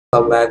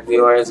Welcome back,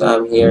 viewers.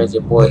 I'm here as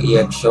your boy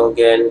EX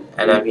Shogun,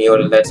 and I'm here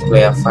to Let's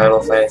Play a Final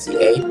Fantasy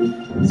VIII.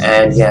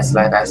 And yes,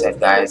 like I said,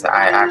 guys,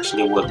 I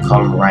actually would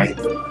come right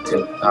to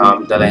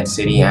the Led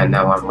City, and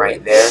now I'm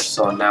right there.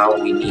 So now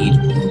we need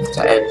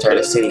to enter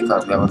the city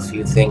because we have a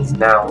few things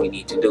now we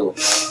need to do.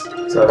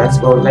 So let's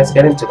go. Let's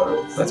get into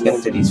them. Let's get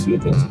into these few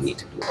things we need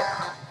to do.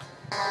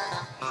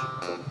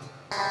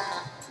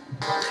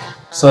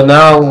 So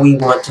now we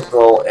want to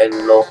go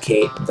and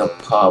locate the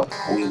pub.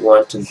 We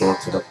want to go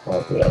to the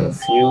pub. We have a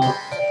few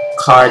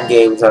card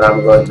games that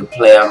I'm going to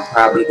play. I'm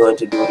probably going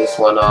to do this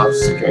one off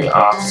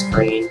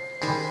screen,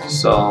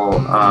 so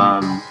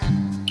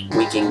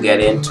we can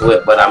get into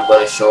it. But I'm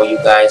going to show you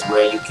guys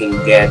where you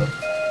can get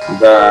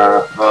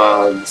the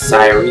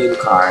Siren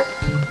card,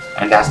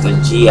 and that's the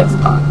GF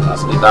card.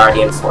 That's the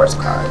Guardian Force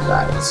card,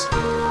 guys.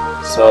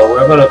 So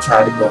we're going to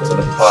try to go to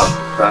the pub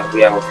because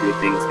we have a few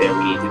things there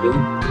we need to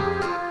do.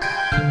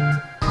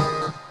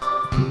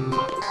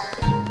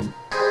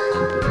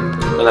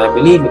 And I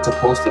believe it's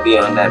supposed to be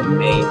on that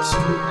main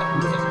street that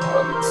we just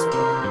ordered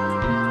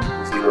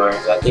for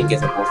viewers. I think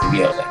it's supposed to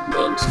be on that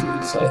main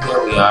street. So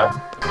here we are.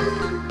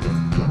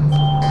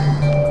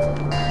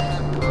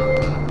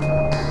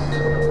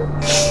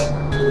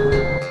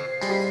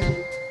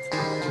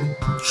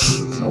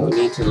 So we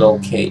need to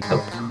locate the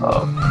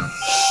pub.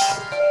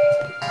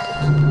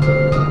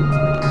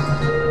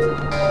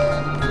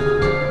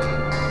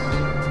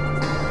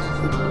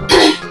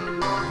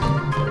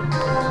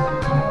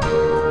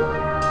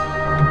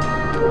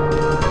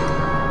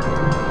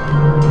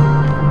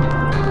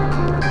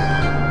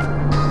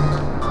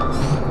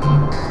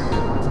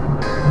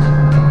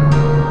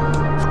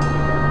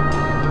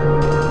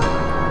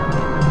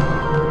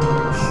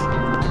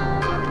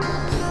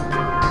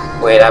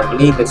 Wait, I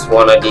believe it's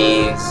one of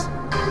these.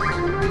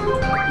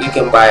 You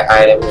can buy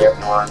item here if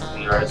you want,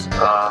 viewers.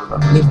 I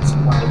believe it's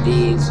one of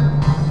these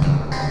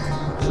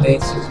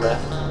places, right?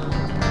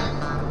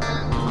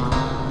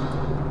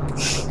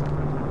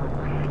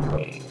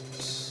 Wait.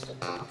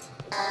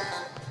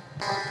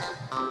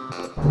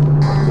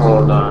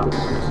 Hold on.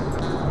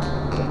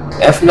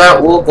 If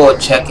not, we'll go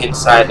check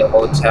inside the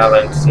hotel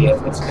and see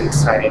if it's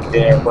inside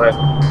there. But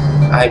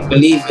I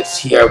believe it's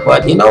here.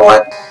 But you know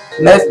what?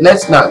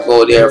 Let's not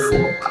go there for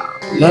a while.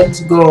 Let's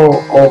go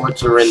over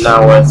to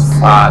Renawa's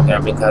father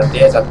because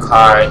there's a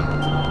card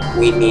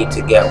we need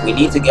to get. We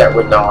need to get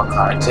Renawa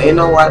card. So you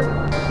know what?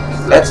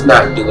 Let's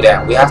not do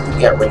that. We have to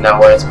get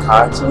Renawa's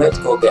card. So let's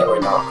go get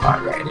Renawa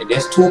card right now.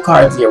 There's two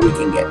cards here we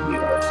can get,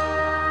 viewers.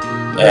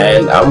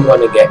 And I'm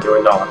going to get the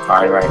Renawa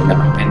card right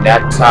now. And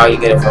that's how you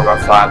get it from our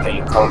father.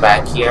 You come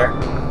back here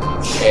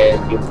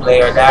and you play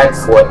your dad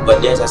for it.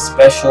 But there's a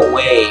special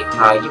way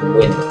how you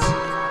win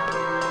it.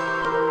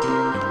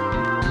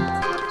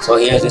 So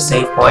here's the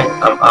save point.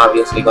 I'm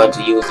obviously going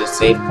to use the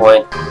save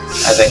point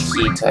as a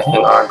key to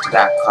hang on to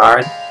that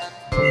card.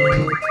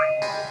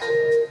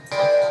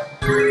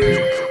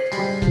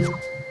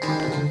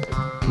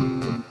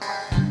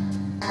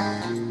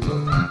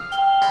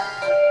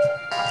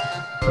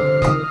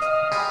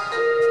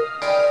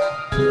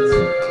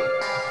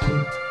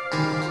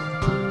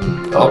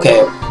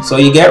 Okay, so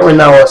you get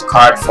Renawa's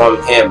card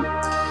from him.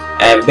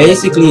 And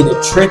basically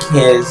the trick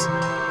is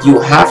you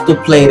have to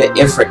play the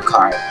Ifrit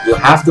card. You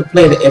have to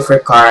play the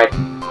Ifrit card,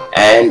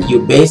 and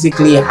you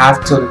basically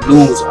have to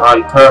lose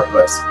on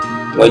purpose.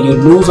 When you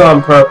lose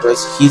on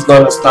purpose, he's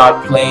going to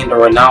start playing the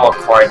Renawa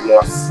card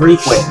more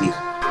frequently.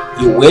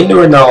 You win the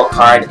Renawa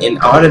card.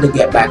 In order to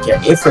get back your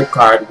Ifrit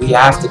card, we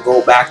have to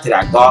go back to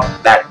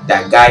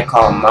that guy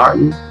called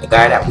Martin, the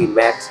guy that we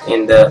met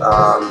in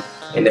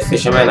the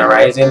Fisherman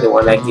Horizon, the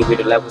one that gave you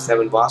the level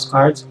 7 boss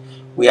cards.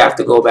 We have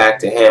to go back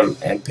to him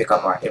and pick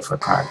up our Ifrit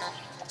card.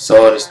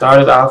 So to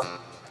start it off,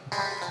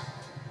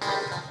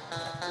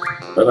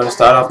 we're going to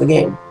start off the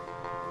game.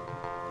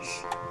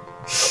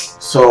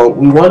 So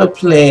we want to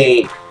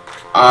play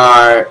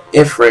our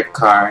Ifrit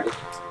card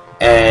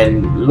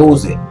and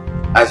lose it.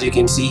 As you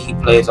can see, he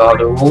plays all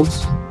the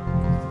rules.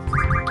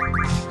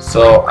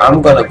 So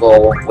I'm going to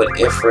go with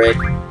Ifrit,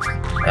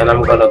 and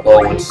I'm going to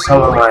go with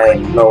some of my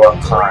lower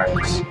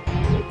cards.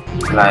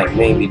 Like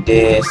maybe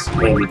this,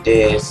 maybe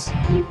this,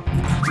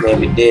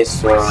 maybe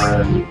this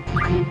one,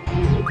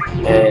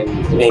 and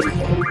maybe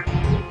him.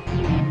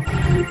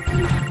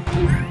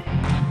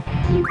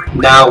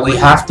 Now we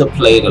have to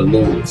play to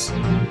lose.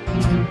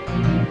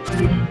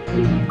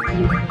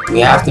 We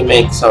have to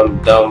make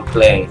some dumb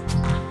play.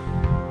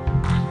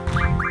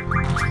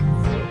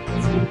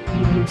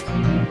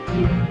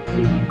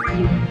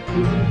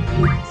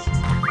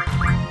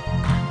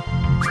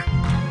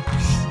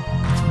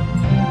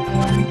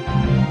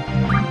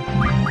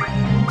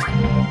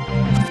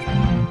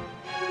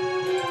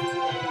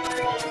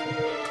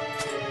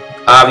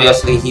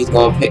 Obviously, he's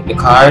going to pick the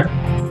card.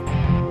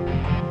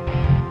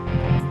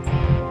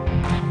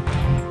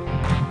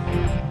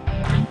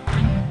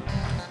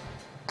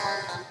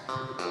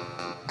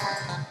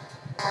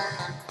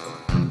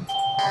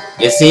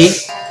 You see?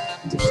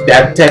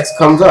 That text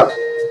comes up.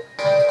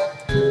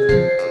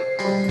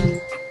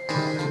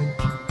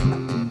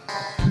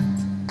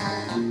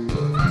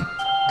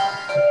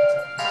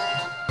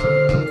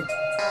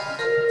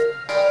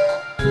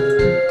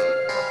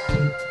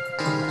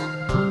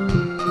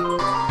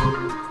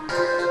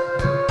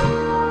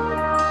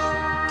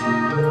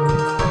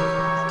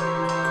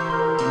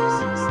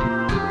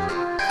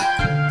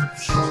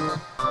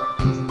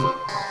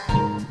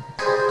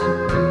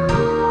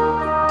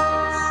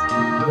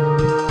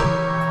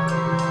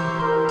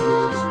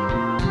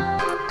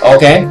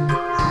 Okay,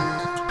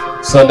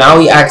 so now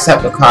we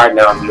accept the card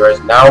now,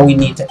 viewers. Now we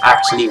need to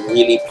actually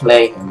really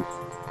play him.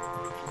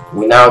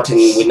 We now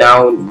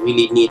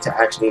really need to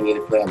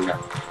play him now.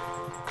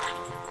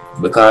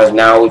 Because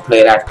now we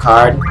play that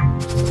card,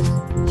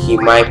 he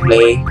might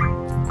play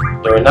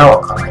the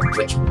Renoa card,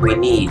 which we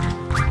need.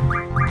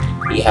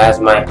 He has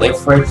my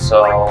Ifrit,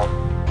 so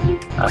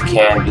I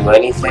can't do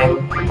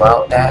anything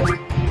about that.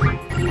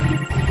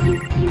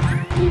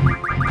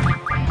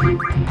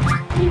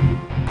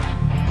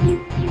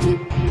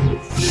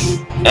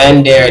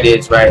 And there it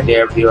is right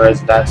there,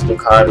 viewers. That's the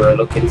card we're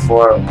looking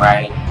for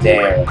right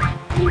there.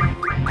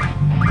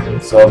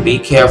 So be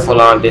careful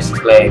on this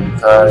play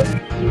because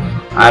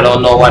I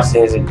don't know what's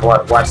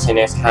in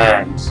his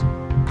hands.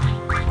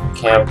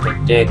 Can't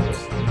predict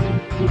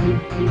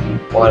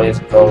what is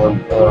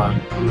going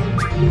on.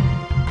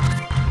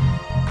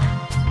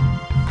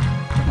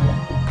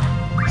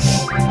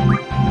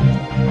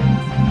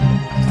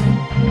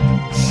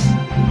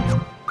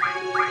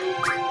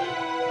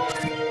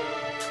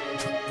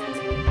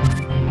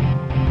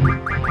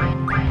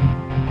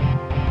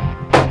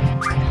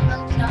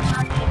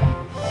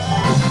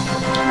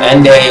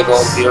 And there you go,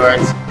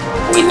 viewers.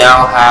 We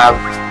now have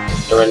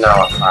the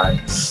Renoa card.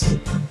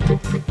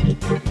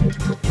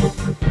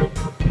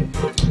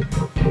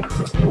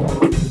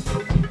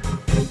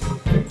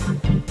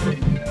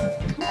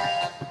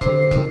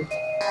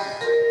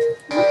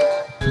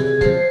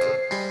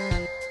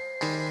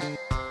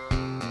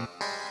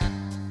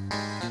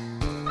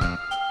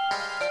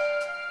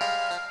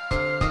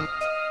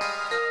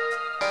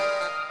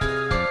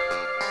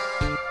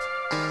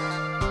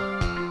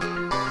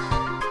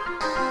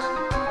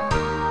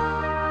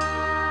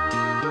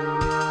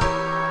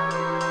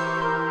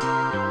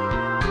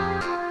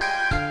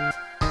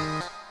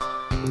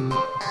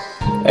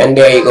 And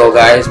there you go,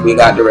 guys. We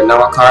got the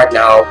Renoa card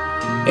now.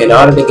 In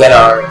order to get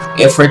our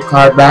Ifrit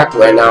card back,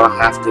 we now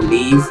have to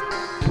leave.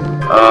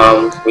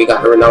 We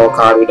got the Renoa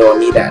card. We don't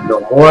need that no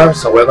more.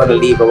 So we're going to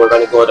leave and we're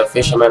going to go to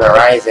Fisherman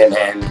Horizon.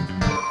 And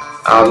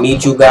I'll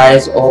meet you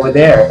guys over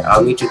there.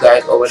 I'll meet you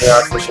guys over there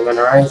on Fisherman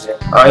Horizon.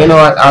 You know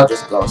what? I'll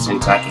just go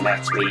since I can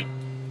actually,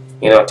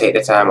 take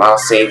the time. I'll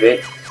save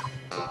it.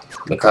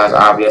 Because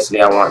obviously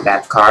I want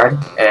that card.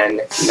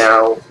 And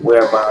now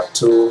we're about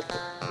to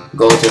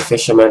go to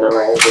Fisherman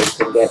Horizon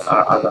to get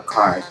our other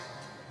card.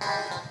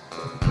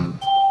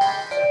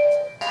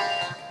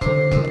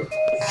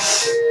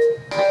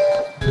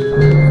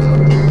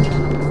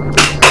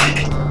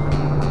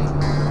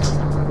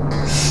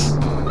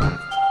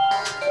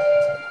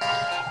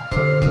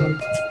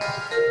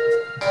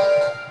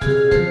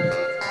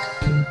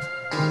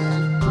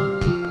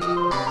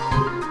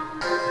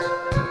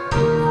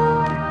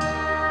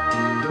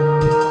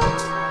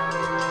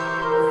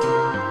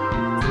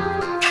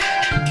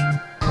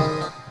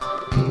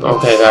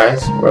 Okay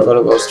guys, we're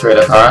gonna go straight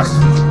across.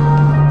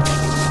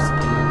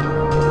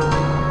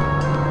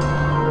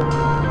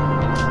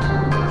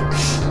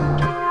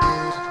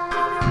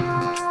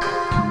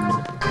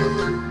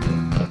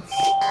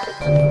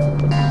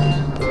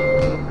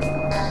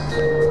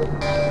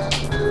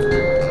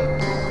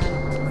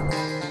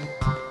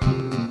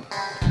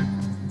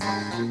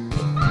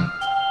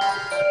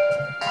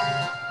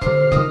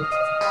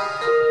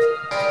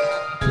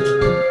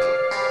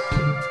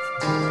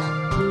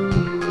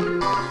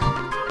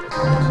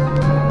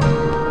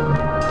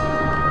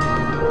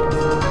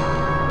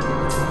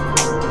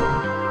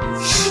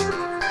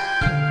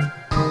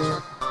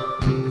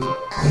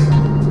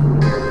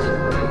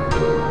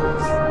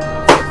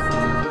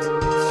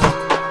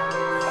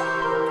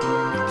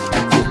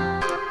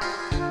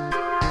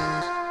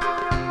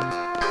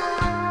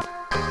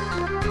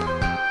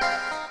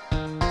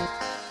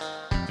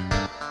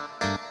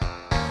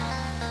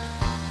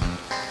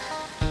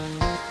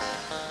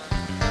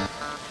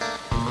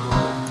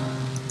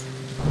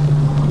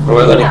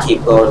 We're gonna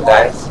keep going,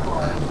 guys.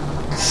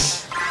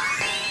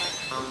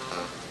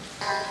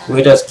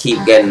 We just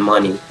keep getting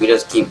money. We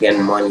just keep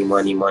getting money,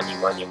 more money.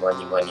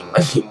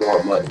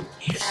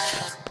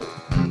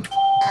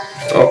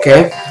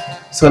 Okay,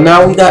 so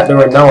now we got the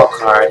Renoa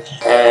card,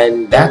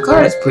 and that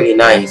card is pretty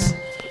nice.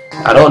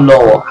 I don't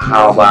know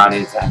how about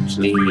it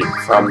actually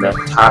from the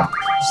top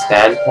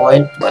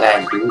standpoint, but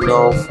I do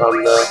know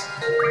from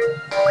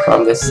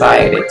the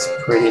side it's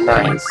pretty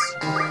nice.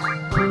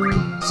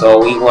 So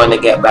we want to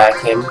get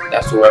back him.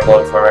 That's what we're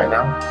going for right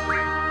now.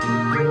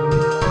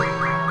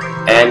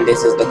 And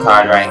this is the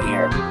card right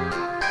here.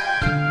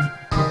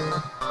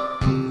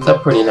 It's a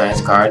pretty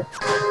nice card.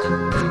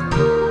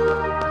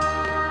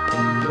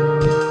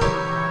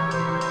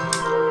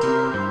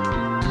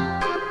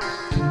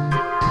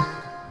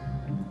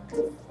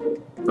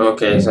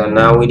 Okay, so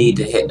now we need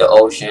to hit the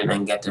ocean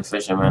and get to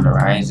Fisherman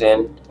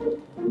Horizon.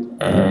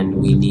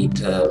 And we need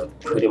to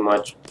pretty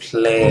much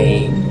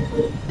play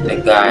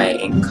the guy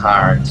in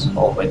cards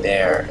over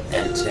there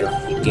until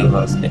he gives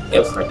us the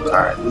Ifrit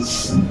card.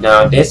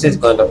 Now this is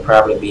going to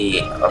probably be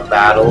a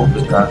battle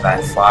because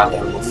I fought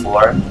him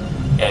before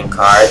in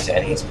cards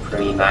and he's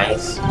pretty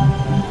nice.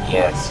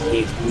 Yes,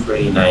 he's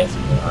pretty nice to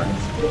be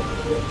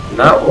honest.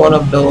 Not one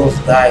of those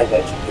guys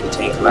that you can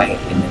take light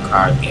in the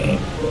card game.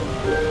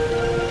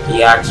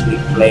 He actually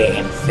play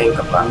and think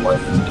about what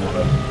he's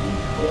doing.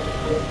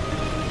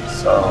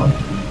 So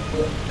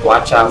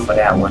watch out for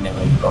that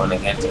whenever you're going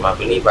against him. I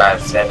believe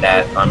I've said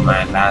that on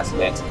my last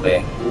Let's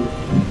Play.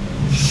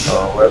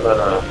 So we're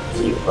gonna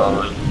keep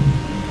going.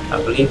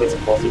 I believe it's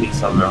supposed to be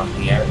somewhere up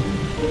here.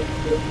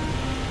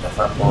 If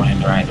I'm going in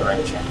the right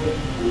direction.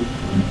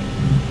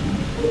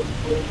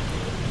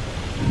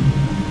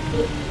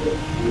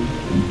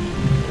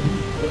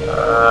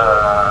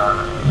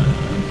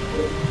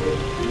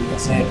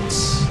 Is it?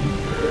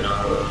 No.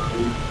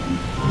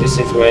 This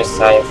is where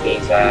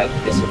Cypher's at.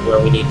 This is where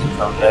we need to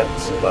come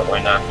next, but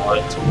we're not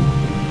going to.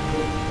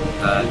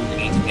 We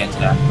need to get to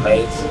that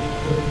place.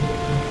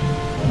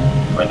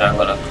 We're not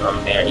gonna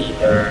come there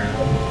either.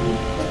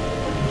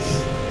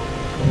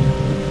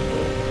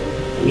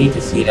 We need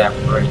to see that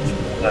bridge.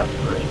 That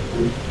bridge.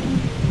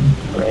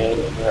 Bridge,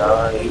 where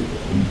are you?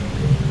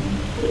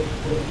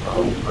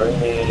 Oh,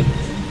 bridge.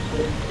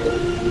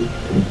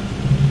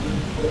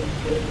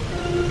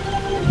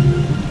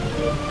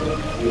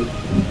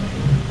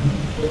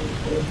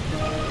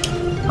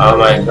 Oh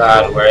my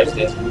god, where is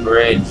this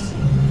bridge?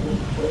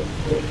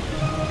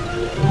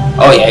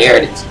 Oh yeah, here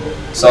it is.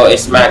 So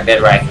it's smack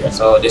dead right here.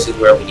 So this is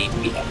where we need to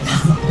be at.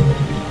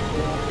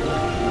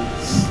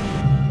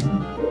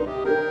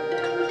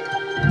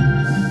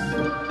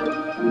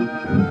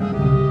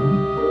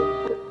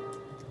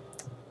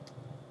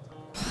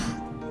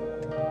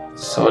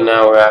 So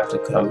now we have to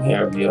come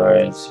here,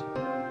 viewers.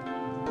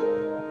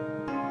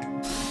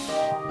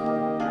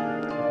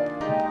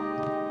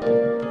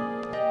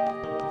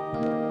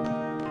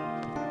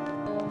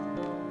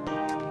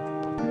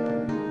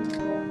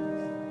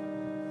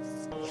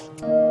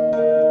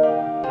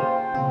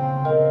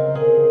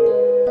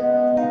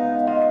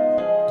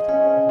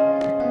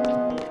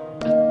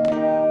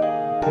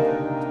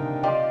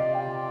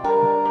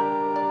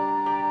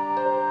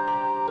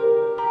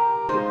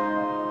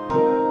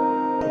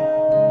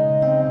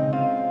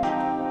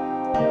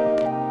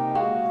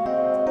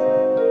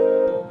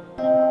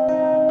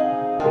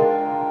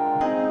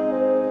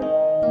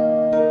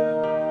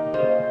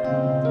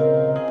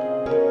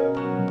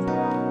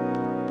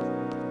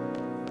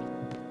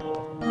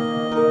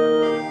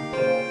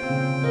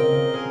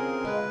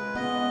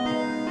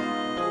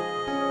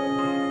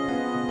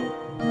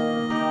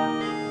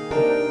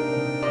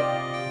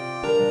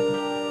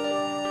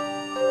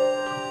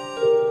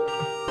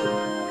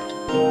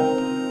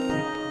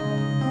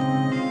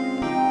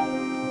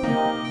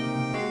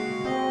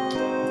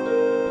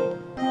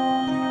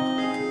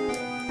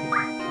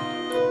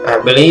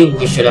 I believe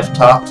we should have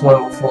talked to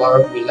him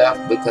before we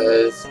left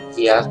because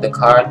he has the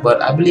card,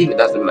 but I believe it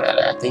doesn't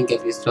matter. I think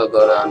if you still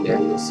go down there,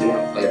 you'll see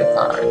him play the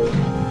card.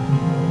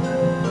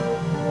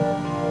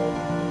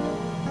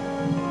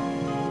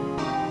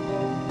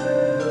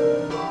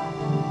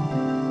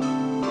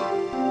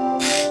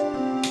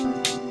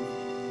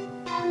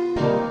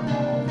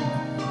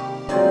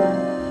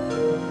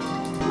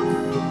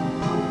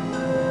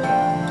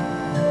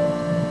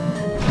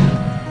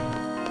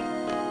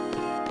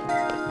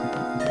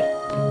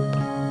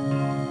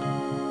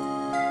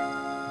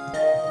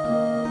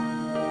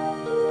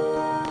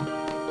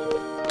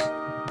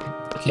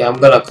 Okay, I'm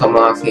gonna come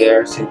off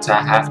here since I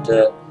have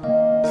to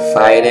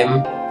fight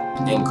him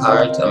in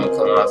cards. I'm gonna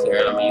come off here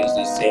and I'm gonna use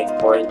this save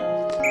point.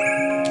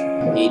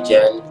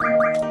 Regen.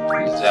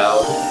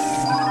 Zell.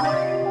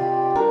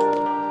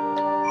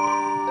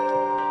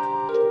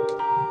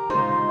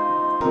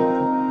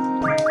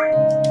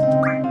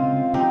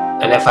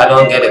 And if I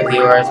don't get it,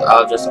 viewers,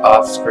 I'll just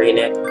off screen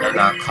it and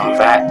I'll come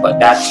back. But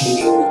that's who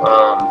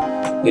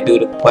you do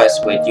the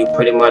quest with. You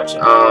pretty much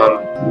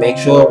make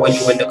sure when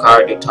you win the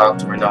card you talk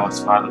to Renault's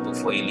father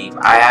before you leave.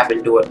 I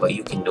haven't do it, but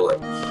you can do it.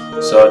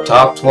 So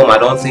talk to him. I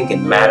don't think it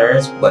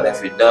matters, but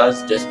if it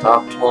does, just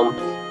talk to him.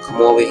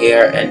 Come over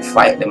here and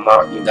fight the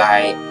mountain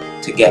guy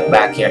to get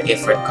back your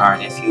Ifrit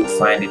card if you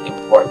find it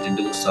important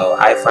to do so.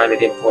 I find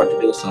it important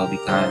to do so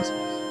because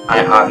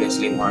I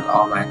obviously want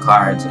all my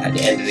cards at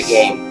the end of the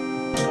game.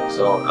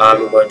 So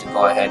I'm going to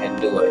go ahead and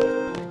do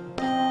it.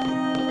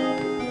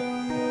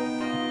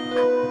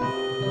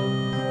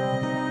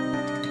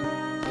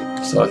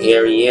 So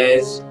here he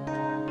is.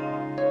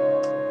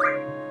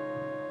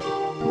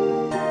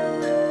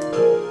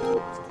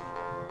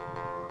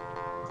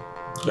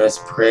 Let's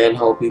pray and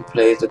hope he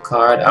plays the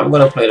card. I'm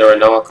gonna play the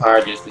Renault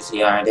card just to see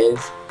how it is.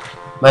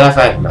 Matter of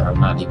fact, no, I'm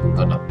not even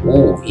gonna.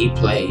 Ooh, he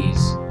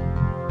plays.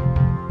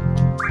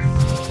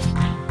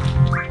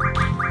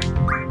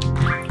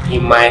 He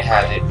might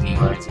have it,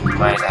 viewers. He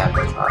might have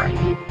the card.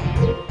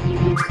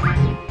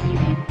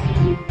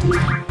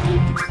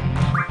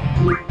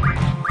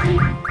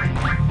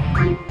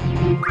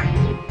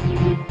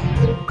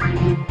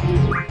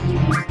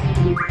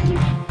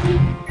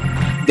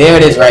 There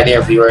it is right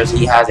there, viewers.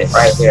 He has it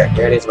right there.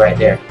 There it is right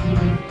there.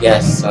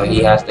 Yes, so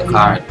he has the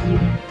card.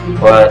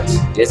 But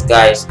this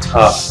guy is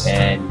tough,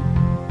 and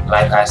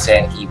like I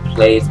said, he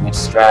plays with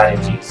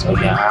strategy, so you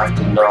have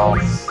to know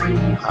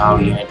how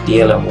you're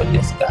dealing with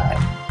this guy.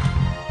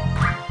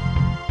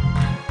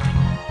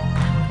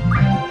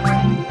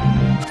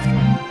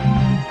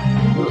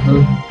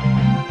 Mm-hmm.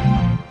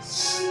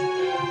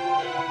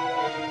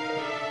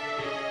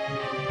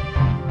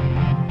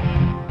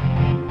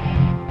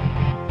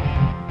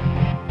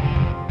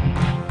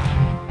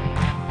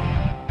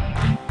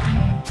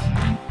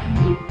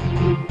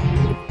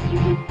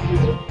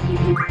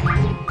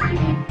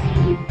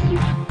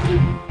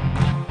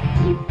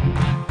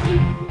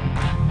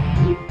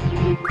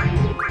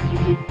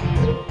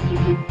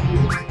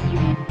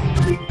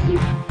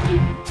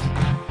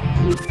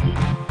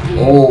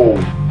 Oh,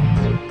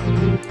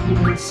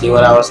 see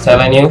what I was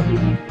telling you?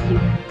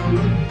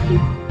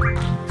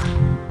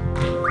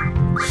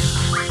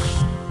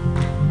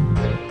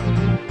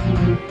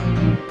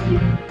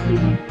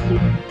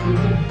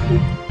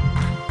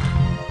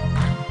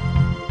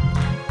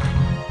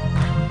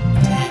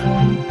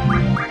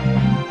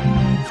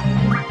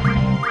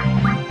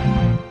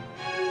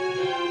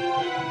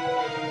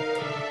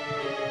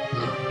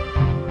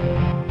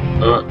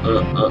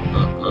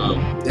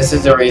 This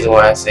is the reason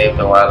why I saved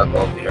a while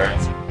ago,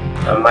 viewers.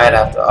 I might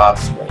have to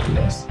off-screen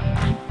this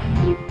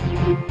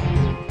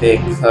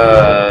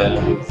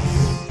because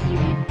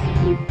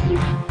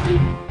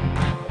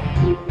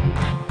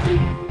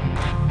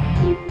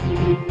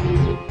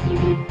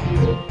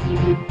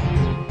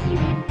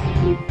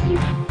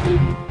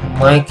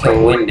Mike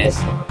can win this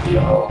one,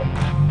 yo.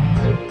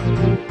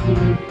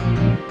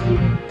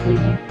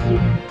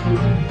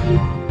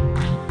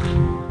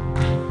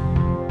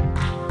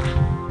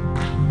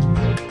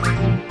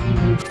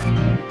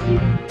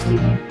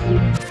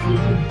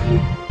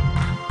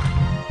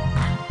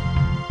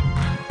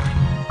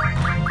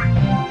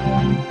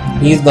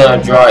 He's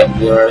gonna draw it,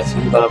 viewers.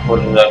 He's gonna put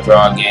it in a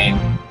draw game.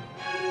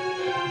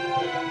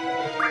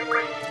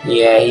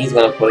 Yeah, he's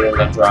gonna put it in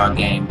a draw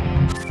game.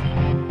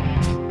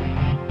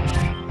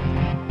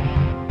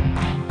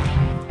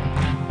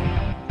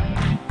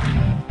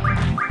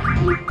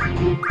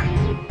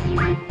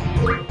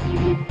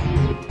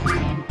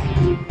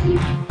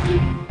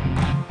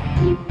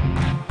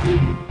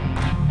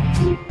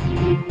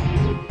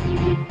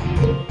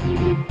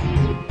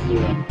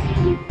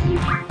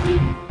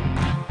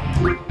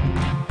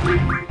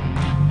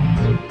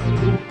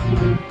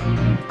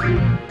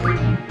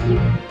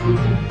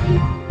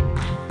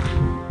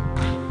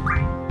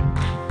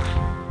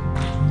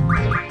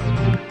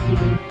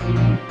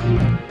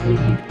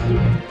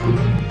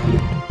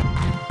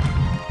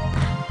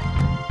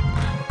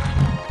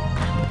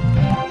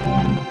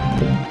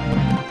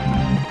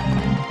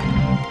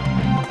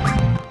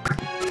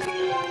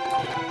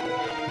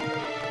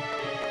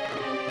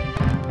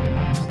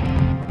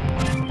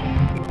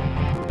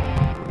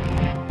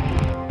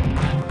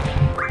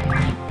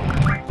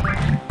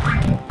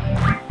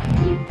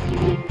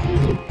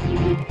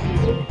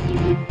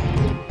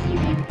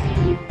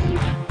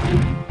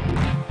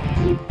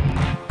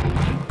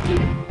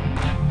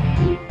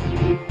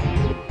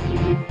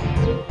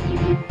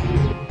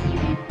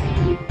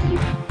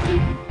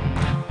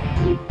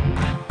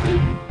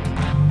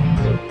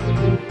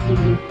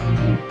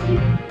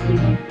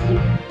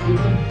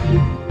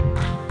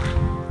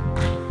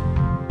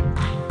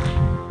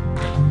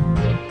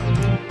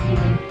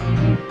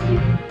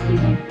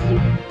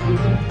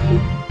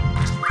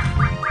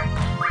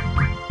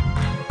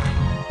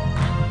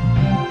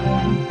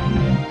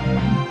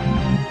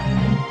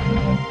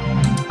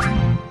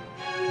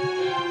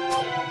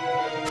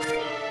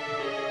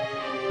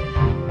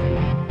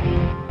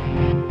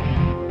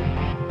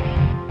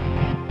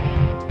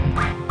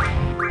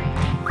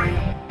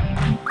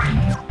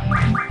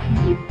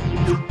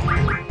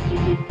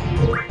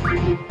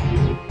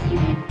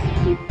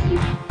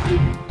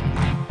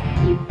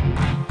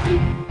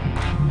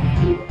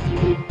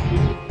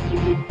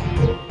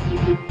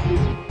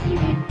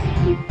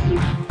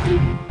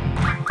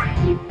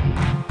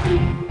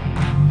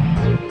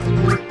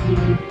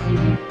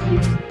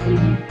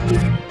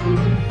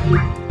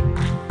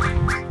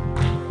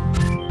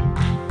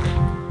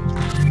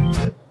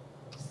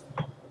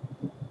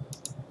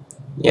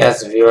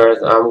 Yes,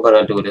 viewers, I'm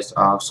gonna do this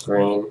off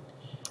screen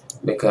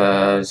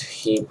because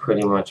he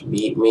pretty much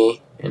beat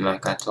me, and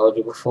like I told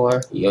you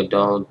before, you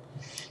don't.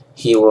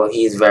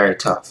 He's very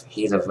tough.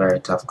 He's a very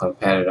tough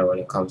competitor when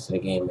it comes to the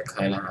game. You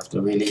kind of have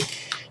to really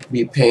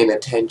be paying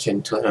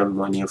attention to him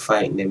when you're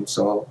fighting him.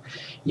 So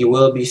you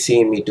will be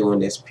seeing me doing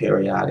this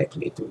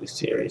periodically through the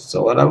series.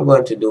 So what I'm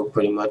going to do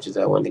pretty much is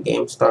that when the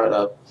game starts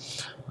up,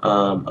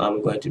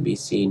 I'm going to be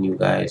seeing you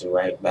guys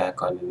right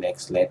back on the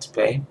next Let's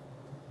Play.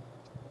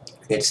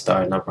 It's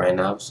starting up right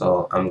now,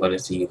 so I'm going to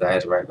see you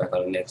guys right back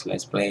on the next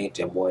Let's Play. It's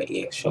your boy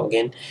EX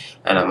Shogun,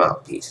 and I'm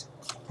out. Peace.